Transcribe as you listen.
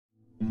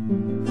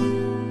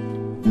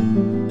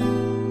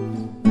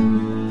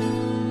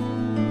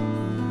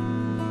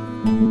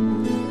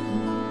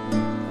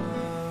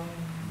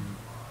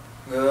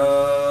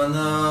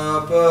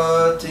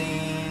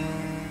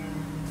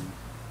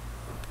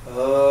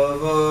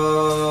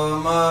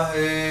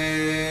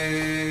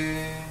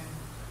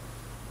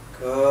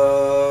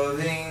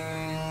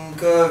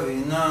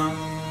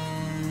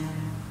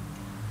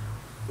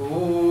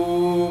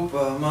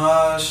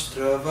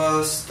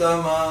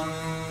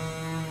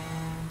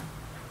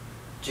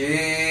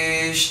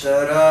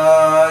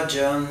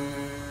Jeshtarajam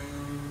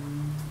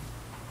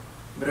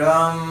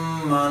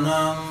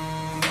Brahmanam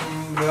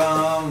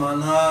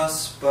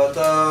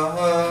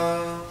Brahmanaspataha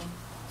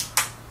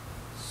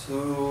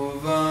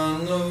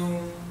Suvanu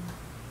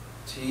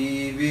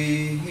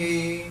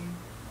Tibihi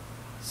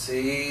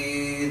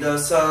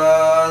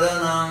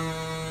Siddhasadanam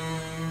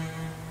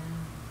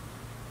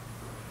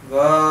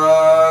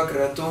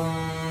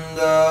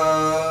Vakratunda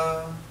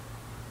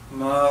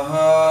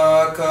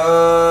Mahakaya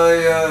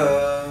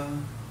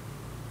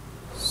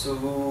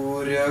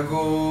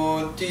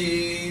Suryagoti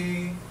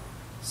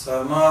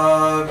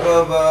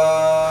Samabhava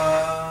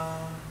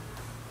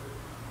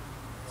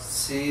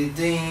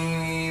Siddhi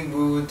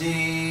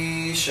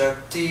Buddhi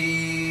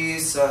Shakti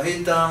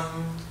Sahitam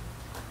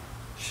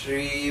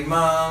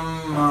Shrimam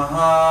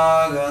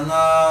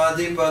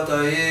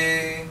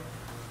Mahaganadipataye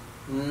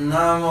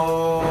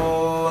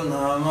Namo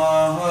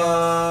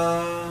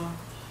Namaha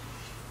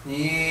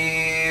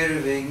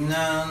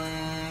Nirvignan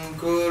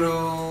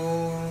Kuru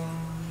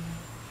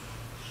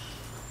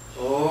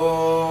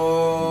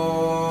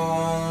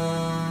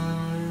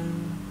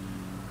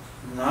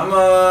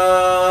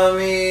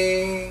Namami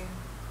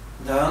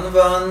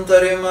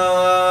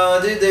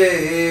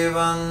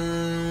Dhanvantarimadhidevan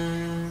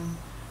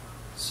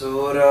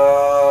Sura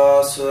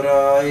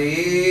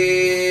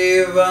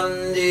Surai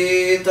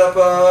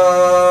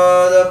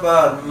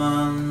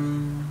Vanditapada-padman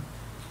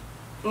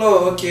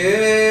Loke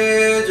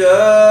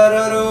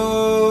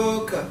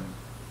Jararuka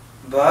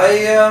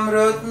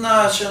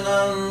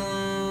Bhayamrutnashanam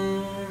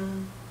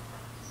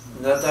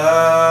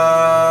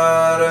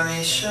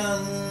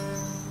Dataramishan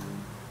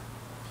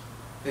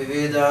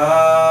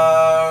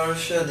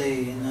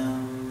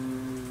Vividarshadinam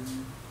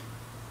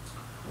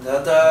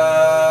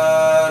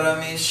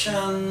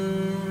Dataramishan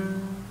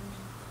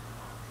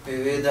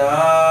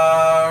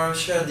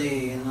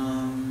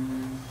Vividarshadinam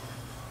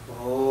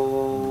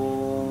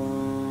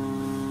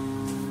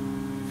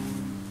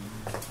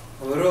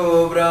Guru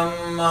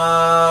Brahma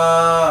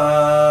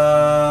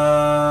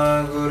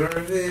Guru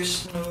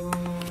Vishnu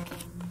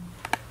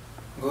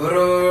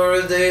Guru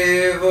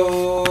Devo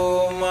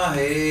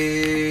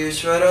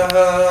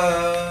Maheshwaraha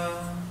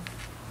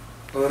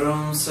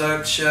Gurum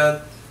Sakshat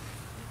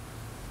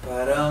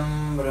Param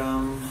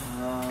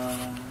Brahma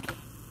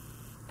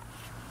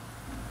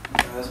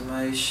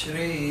Tasmai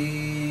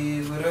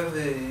Shri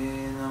Gurave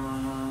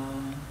Namaha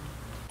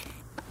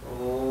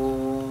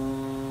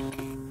Om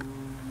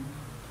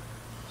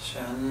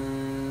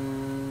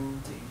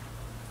Shanti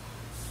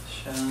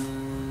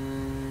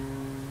Shanti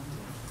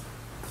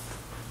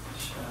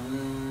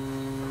Shanti.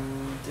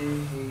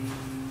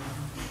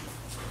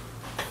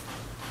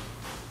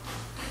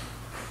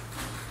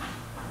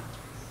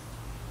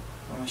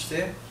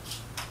 Namaste.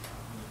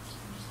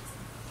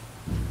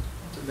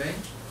 Muito bem.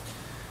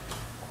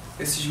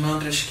 Esses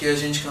mantras que a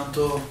gente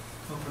cantou,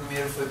 o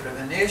primeiro foi para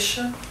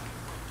Ganesha,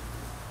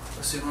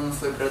 o segundo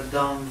foi para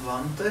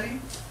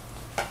Dhanvantari,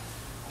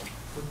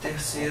 o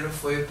terceiro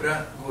foi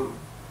para Guru.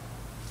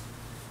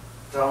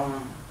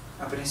 Então,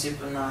 a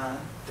princípio, na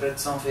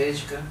tradição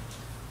védica,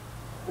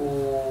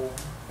 o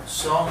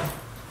som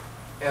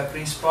é a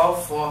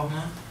principal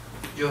forma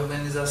de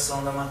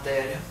organização da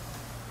matéria.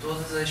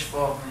 Todas as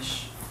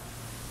formas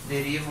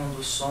derivam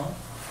do som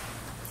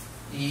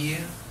e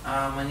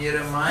a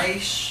maneira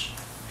mais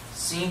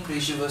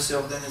simples de você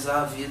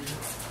organizar a vida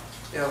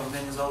é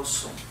organizar o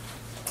som.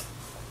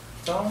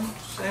 Então,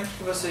 sempre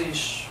que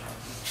vocês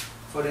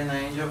forem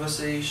na Índia,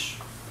 vocês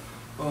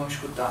vão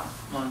escutar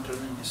mantra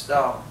no início da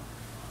aula,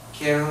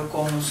 que é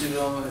como se,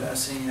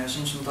 assim, a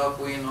gente não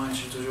toca o hino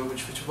antes do jogo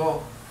de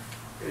futebol,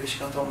 eles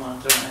cantam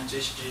mantra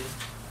antes de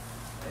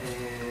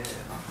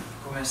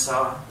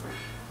começar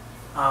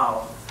a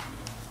aula.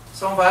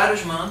 São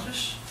vários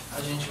mantras,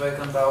 a gente vai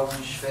cantar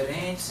alguns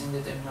diferentes em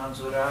determinados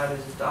horários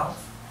e tal,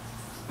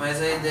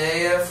 mas a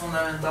ideia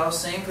fundamental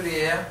sempre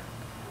é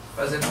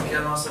fazer com que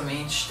a nossa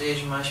mente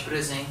esteja mais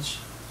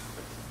presente,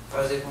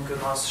 fazer com que o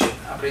nosso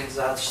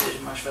aprendizado esteja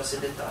mais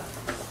facilitado.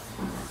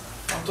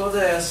 Então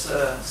toda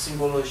essa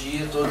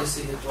simbologia, todo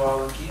esse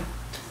ritual aqui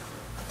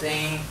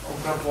tem o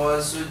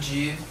propósito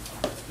de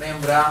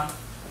lembrar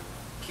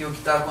que o que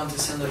está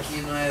acontecendo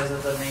aqui não é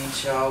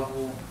exatamente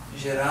algo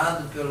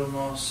gerado pela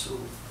nossa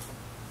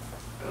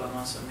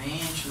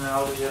mente, não é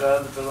algo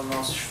gerado pelo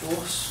nosso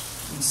esforço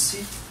em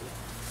si,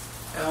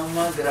 é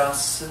uma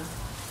graça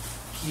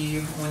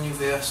que o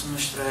universo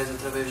nos traz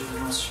através dos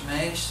nossos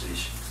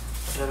mestres,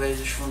 através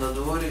dos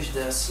fundadores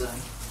dessa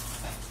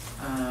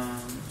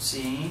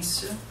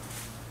ciência,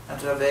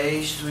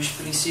 através dos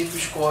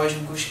princípios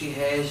cósmicos que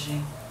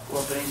regem o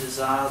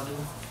aprendizado,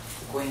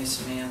 o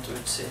conhecimento, o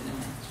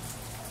discernimento.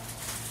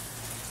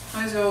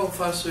 Mas eu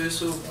faço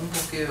isso, um,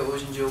 porque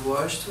hoje em dia eu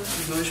gosto,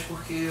 e dois,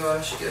 porque eu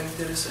acho que é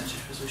interessante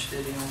as pessoas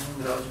terem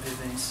algum grau de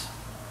vivência.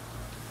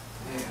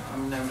 Eu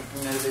me lembro a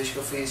primeira vez que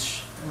eu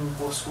fiz um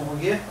curso com o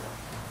Guia,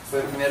 foi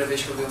a primeira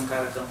vez que eu vi um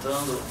cara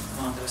cantando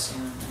mantra assim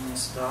no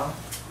início da aula.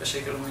 Eu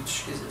achei que era muito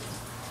esquisito,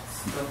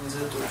 pra não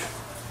dizer tosco.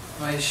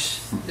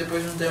 Mas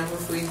depois de um tempo eu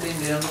fui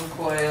entendendo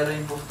qual era a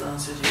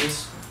importância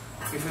disso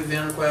e fui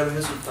vendo qual era o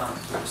resultado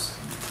disso.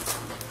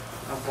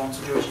 A ponto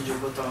de hoje em dia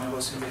botar um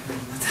negocinho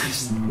vermelho na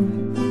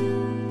testa.